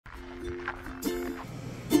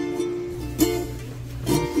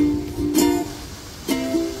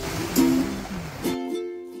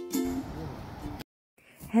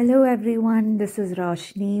Hello everyone, this is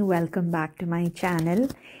Roshni. Welcome back to my channel.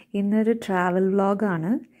 ഇന്നൊരു travel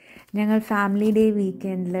വ്ളോഗാണ്. ഞങ്ങൾ family day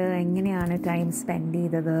വീക്കെൻഡിൽ എങ്ങനെയാണ് ടൈം സ്പെൻഡ്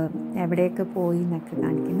ചെയ്തത്, എവിടെയൊക്കെ പോയി എന്നൊക്കെ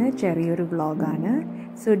കാണിക്കുന്ന ചെറിയൊരു വ്ളോഗാണ്.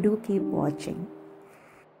 So do keep watching.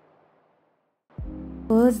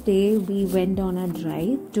 First day we went on a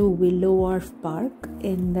drive to Willow Wharf Park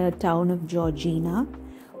in the town of Georgina.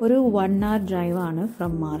 ഒരു 1 hour drive ആണ്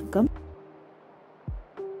from Markham.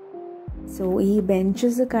 സോ ഈ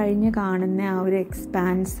ബെഞ്ചസ് കഴിഞ്ഞ് കാണുന്ന ആ ഒരു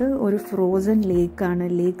എക്സ്പാൻസ് ഒരു ഫ്രോസൺ ലേക്കാണ്,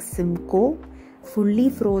 ലേക്ക് സിംകോ. ഫുള്ളി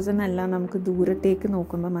ഫ്രോസൺ അല്ല, നമുക്ക് ദൂരത്തേക്ക്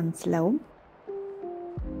നോക്കുമ്പോൾ മനസ്സിലാവും.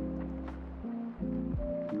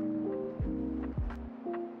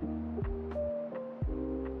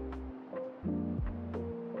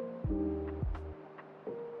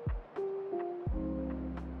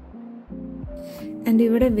 ആൻഡ്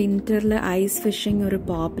ഇവിടെ വിൻ്ററിൽ ഐസ് ഫിഷിംഗ് ഒരു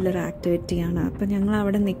പോപ്പുലർ ആക്ടിവിറ്റിയാണ്. അപ്പോൾ ഞങ്ങൾ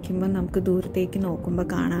അവിടെ നിൽക്കുമ്പോൾ നമുക്ക് ദൂരത്തേക്ക് നോക്കുമ്പോൾ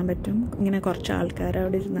കാണാൻ പറ്റും ഇങ്ങനെ കുറച്ച് ആൾക്കാർ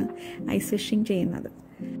അവിടെ ഇരുന്ന് ഐസ് ഫിഷിംഗ് ചെയ്യുന്നത്.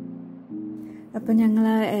 അപ്പോൾ ഞങ്ങൾ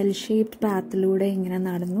ആ എൽ ഷേപ്ഡ് പാത്തിലൂടെ ഇങ്ങനെ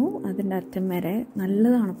നടന്നു. അതിൻ്റെ അറ്റം വരെ നല്ല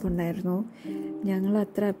തണുപ്പുണ്ടായിരുന്നു. ഞങ്ങൾ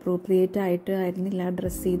അത്ര അപ്രോപ്രിയേറ്റ് ആയിട്ട് ആയിരുന്നില്ല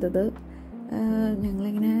ഡ്രസ്സ് ചെയ്തത്.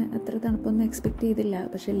 ഞങ്ങളിങ്ങനെ അത്ര തണുപ്പൊന്നും എക്സ്പെക്റ്റ് ചെയ്തില്ല.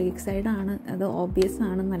 പക്ഷേ ലേക്ക് സൈഡാണ്, അത് ഓബ്വിയസ്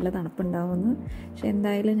ആണ് നല്ല തണുപ്പുണ്ടാവുമെന്ന്. പക്ഷെ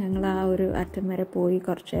എന്തായാലും ഞങ്ങൾ ആ ഒരു അറ്റം വരെ പോയി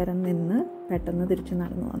കുറച്ച് നേരം നിന്ന് പെട്ടെന്ന് തിരിച്ച്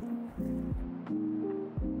നടന്നു വന്നു.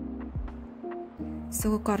 സോ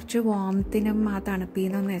കുറച്ച് വാംത്തിനും ആ തണുപ്പിൽ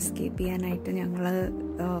നിന്നൊന്ന് എസ്കേപ്പ് ചെയ്യാനായിട്ട് ഞങ്ങൾ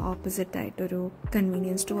ഓപ്പോസിറ്റായിട്ടൊരു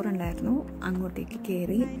കൺവീനിയൻസ് സ്റ്റോർ ഉണ്ടായിരുന്നു, അങ്ങോട്ടേക്ക്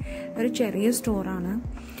കയറി. ഒരു ചെറിയ സ്റ്റോറാണ്.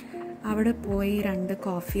 അവിടെ പോയി 2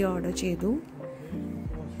 കോഫി ഓർഡർ ചെയ്തു.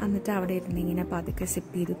 എന്നിട്ട് അവിടെ ഇരുന്ന് ഇങ്ങനെ പതുക്കെ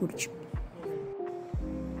സിപ്പ് ചെയ്ത് കുടിച്ചു.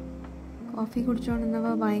 കോഫി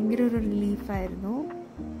കുടിച്ചുകൊണ്ടിരുന്നപ്പോൾ ഭയങ്കര ഒരു റിലീഫായിരുന്നു.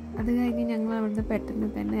 അത് കഴിഞ്ഞ് ഞങ്ങൾ അവിടുന്ന് പെട്ടെന്ന്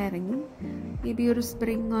തന്നെ ഇറങ്ങി. മേ ബി ഒരു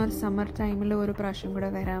സ്പ്രിങ് ഓർ സമ്മർ ടൈമിൽ ഒരു പ്രാവശ്യം കൂടെ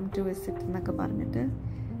വരാം ടു വിസിറ്റ് എന്നൊക്കെ പറഞ്ഞിട്ട്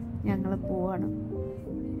ഞങ്ങൾ പോവാണ്.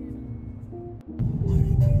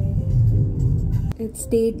 ഇറ്റ്സ്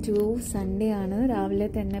ഡേ 2, സൺഡേ ആണ്. രാവിലെ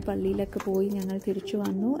തന്നെ പള്ളിയിലൊക്കെ പോയി ഞങ്ങൾ തിരിച്ചു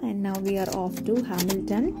വന്നു. And now we R of two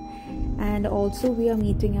Hamilton. And also we R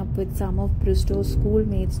meeting up with some of ബ്രിസ്റ്റോസ് school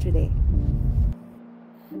mates today.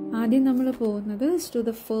 ആദ്യം നമ്മൾ പോകുന്നത് to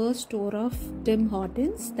the first store of Tim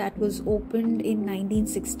ഹോർട്ടൻസ് that was opened in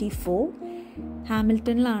 1964.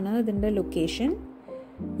 ഹാമിൽട്ടണിലാണ് ഇതിൻ്റെ ലൊക്കേഷൻ.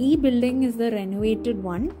 ഈ building is the റെനോവേറ്റഡ്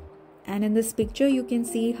one. And in this picture you can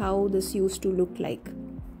see how this use to look like.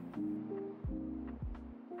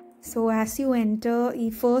 So as you enter, the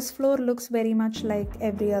first floor looks very much like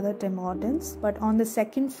every other Tim Hortons, but on the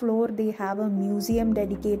second floor they have a museum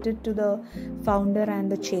dedicated to the founder and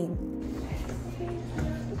the chain.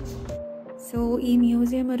 So ഈ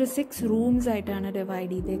museum ഒരു 6 rooms ആയിട്ടാണ്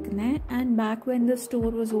divide ചെയ്തേക്കുന്നത്. And back when the store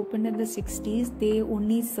was opened in the 60s they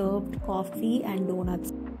only served coffee and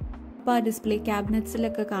donuts. അപ്പോൾ ആ display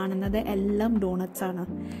ക്യാബിനറ്റ്സിലൊക്കെ കാണുന്നത് എല്ലാം doughnuts ആണ്.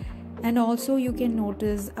 And also you can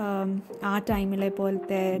notice ആ ടൈമിലെ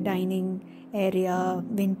പോലത്തെ dining area,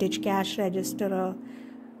 vintage cash register,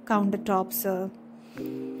 counter tops.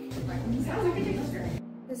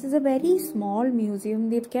 This is a very small museum.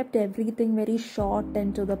 They've kept everything very short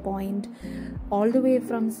and to the point, all the way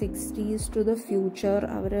from 60s to the future.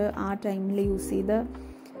 അവർ ആ ടൈമിൽ use ചെയ്ത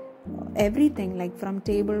everything, like from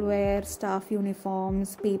tableware, staff uniforms,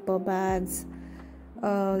 paper bags,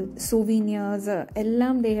 souvenirs,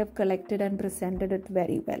 ellam they have collected and presented it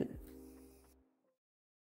very well.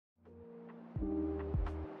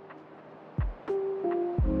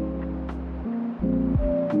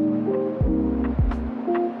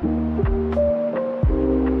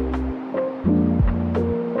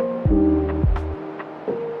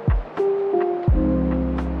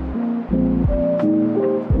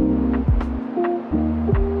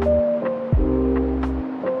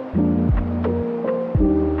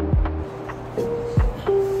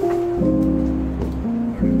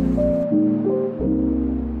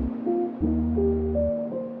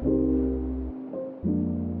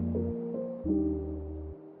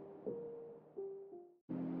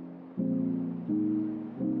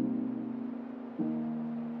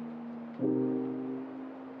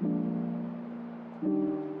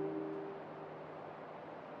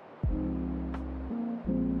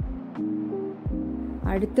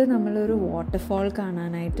 അടുത്ത് നമ്മളൊരു waterfall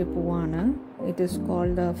കാണാനായിട്ട് പോവാണ്. It is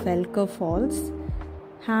called the ഫെൽക്കർ false.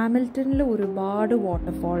 ഹാമിൽട്ടണിൽ ഒരുപാട്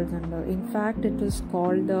waterfalls ഉണ്ട്. In fact it is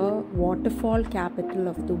called the waterfall capital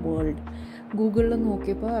of the world. ഗൂഗിളിൽ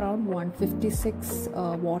നോക്കിയപ്പോൾ around 156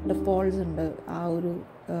 waterfalls ഉണ്ട് ആ ഒരു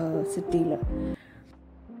സിറ്റിയിൽ.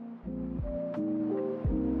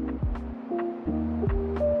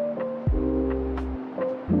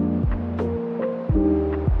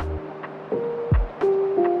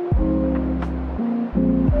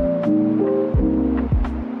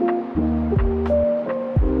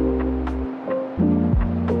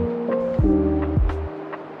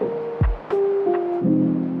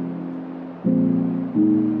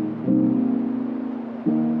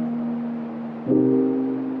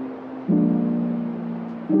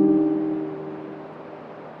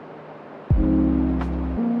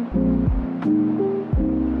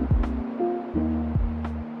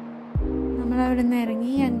 ഇവിടുന്ന്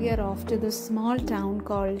ഇറങ്ങി and we are off to this small town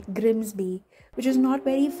called Grimsby, which is not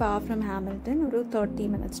very far from Hamilton, ഒരു 30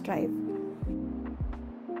 minutes drive.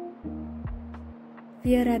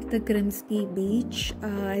 We are at the Grimsby beach.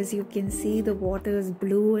 As you can see, the water is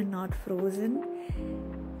blue and not frozen.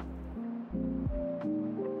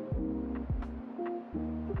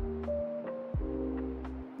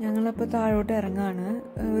 ഞങ്ങളിപ്പോൾ താഴോട്ട് ഇറങ്ങാണ്.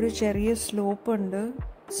 ഒരു ചെറിയ slope ഉണ്ട്,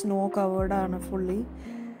 snow covered ആണ് fully.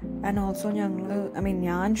 And also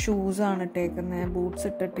ഞാൻ ഷൂസാണ് ഇട്ടേക്കുന്നത്, ബൂട്ട്സ്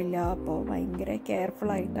ഇട്ടിട്ടില്ല. അപ്പോൾ ഭയങ്കര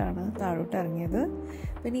കെയർഫുള്ളായിട്ടാണ് താഴോട്ട് ഇറങ്ങിയത്.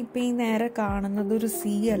 പിന്നെ ഇപ്പം ഈ നേരെ കാണുന്നത് ഒരു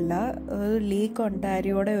സീ അല്ല, ലേക്ക്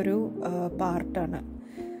ഒണ്ടാരിയോടെ ഒരു പാർട്ടാണ്.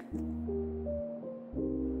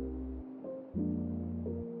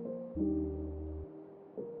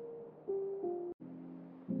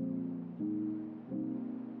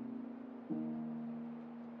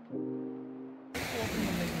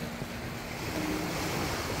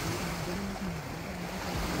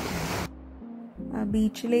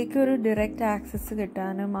 ബീച്ചിലേക്ക് ഒരു ഡയറക്റ്റ് ആക്സസ്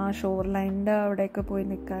കിട്ടാനും ആ ഷോർ ലൈനിൻ്റെ അവിടെയൊക്കെ പോയി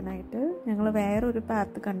നിൽക്കാനായിട്ട് ഞങ്ങൾ വേറൊരു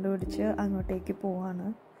പാത്ത് കണ്ടുപിടിച്ച് അങ്ങോട്ടേക്ക് പോവാണ്.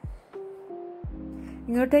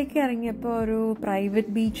 ഇങ്ങോട്ടേക്ക് ഇറങ്ങിയപ്പോൾ ഒരു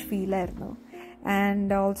പ്രൈവറ്റ് ബീച്ച് ഫീലായിരുന്നു.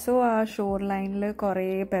 ആൻഡ് ഓൾസോ ആ ഷോർ ലൈനിൽ കുറേ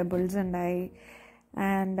പെബിൾസ് ഉണ്ടായി.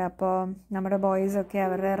 ആൻഡ് അപ്പോൾ നമ്മുടെ ബോയ്സൊക്കെ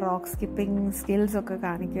അവരുടെ റോക്ക് സ്കിപ്പിംഗ് സ്കിൽസൊക്കെ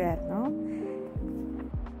കാണിക്കുമായിരുന്നു.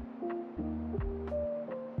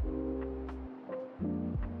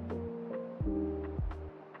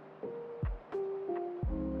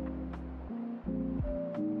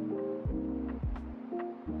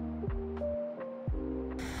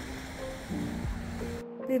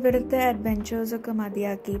 ഇവിടുത്തെ അഡ്വെഞ്ചേഴ്സൊക്കെ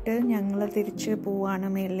മതിയാക്കിയിട്ട് ഞങ്ങൾ തിരിച്ച് പോവാണ്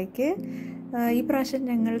മേളിലേക്ക്. ഈ പ്രാവശ്യം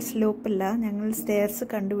ഞങ്ങൾ സ്ലോപ്പില്ല, ഞങ്ങൾ സ്റ്റെയർസ്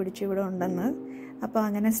കണ്ടുപിടിച്ചു ഇവിടെ ഉണ്ടെന്ന്. അപ്പോൾ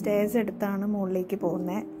അങ്ങനെ സ്റ്റെയർസ് എടുത്താണ് മുകളിലേക്ക്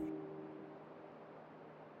പോകുന്നത്.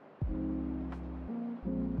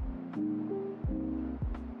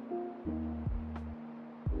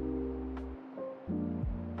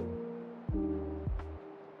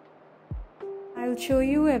 I'll show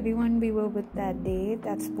you everyone we were with that day.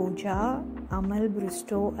 That's Pooja, Amal,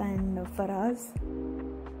 Bristow and Faraz.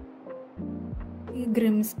 ഈ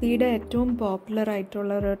ഗ്രിംസ്ബിയുടെ ഏറ്റവും പോപ്പുലർ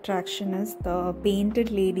ആയിട്ടുള്ള ഒരു attraction is the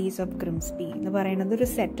painted ladies of Grimsby എന്ന് പറയുന്നത് ഒരു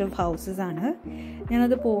സെറ്റ് ഓഫ് ഹൗസസ് ആണ്.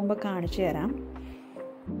 ഞാനത് പോകുമ്പോൾ കാണിച്ചു തരാം.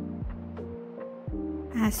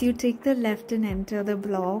 As you take the left and enter the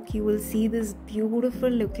block, you will see this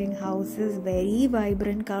beautiful looking houses, very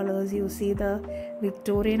vibrant colors. You see the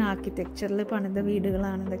Victorian architecture. പണിത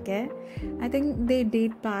വീടുകളാണ് ഇതൊക്കെ. I think they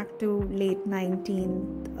date back to late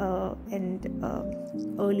 19th and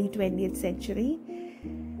early 20th century.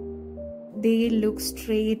 They look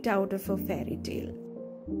straight out of a fairy tale.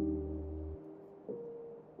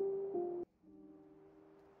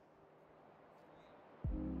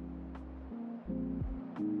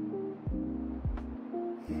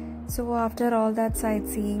 So after all that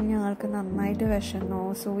sightseeing, ഞങ്ങൾക്ക് നന്നായിട്ട് വിശന്നു.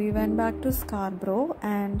 So we went back to Scarborough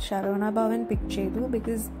and Sharona Bhavan pick ചെയ്തു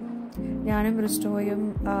because ഞാനും ബ്രിസ്റ്റോയും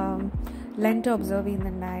lent observe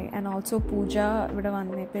ചെയ്യുന്നുണ്ടായി. And also പൂജ ഇവിടെ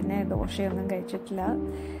വന്ന് പിന്നെ ദോശയൊന്നും കഴിച്ചിട്ടില്ല.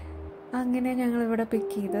 അങ്ങനെ ഞങ്ങളിവിടെ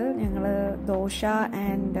പിക്ക് ചെയ്ത് ഞങ്ങൾ ദോശ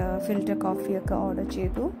ആൻഡ് ഫിൽറ്റർ കോഫിയൊക്കെ ഓർഡർ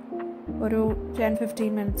ചെയ്തു. ഒരു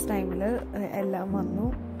 10-15 minutes ടൈമിൽ എല്ലാം വന്നു.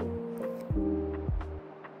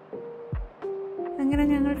 അങ്ങനെ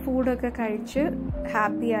ഞങ്ങൾ ഫുഡൊക്കെ കഴിച്ച്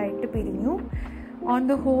ഹാപ്പി ആയിട്ട് പിരിഞ്ഞു. On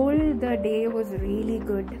the whole the day was really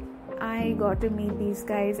good. I got to meet these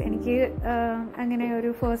guys. എനിക്ക് അങ്ങനെ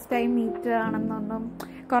ഒരു ഫസ്റ്റ് ടൈം മീറ്റ് ആണെന്നൊന്നും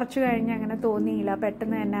കുറച്ച് കഴിഞ്ഞ് അങ്ങനെ തോന്നിയില്ല.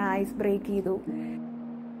 പെട്ടെന്ന് തന്നെ ഐസ് ബ്രേക്ക് ചെയ്തു.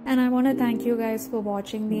 And I want to thank you guys for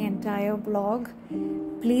watching the entire vlog.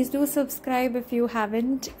 Please do subscribe if you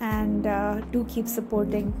haven't, and do keep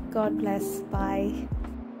supporting. God bless. Bye.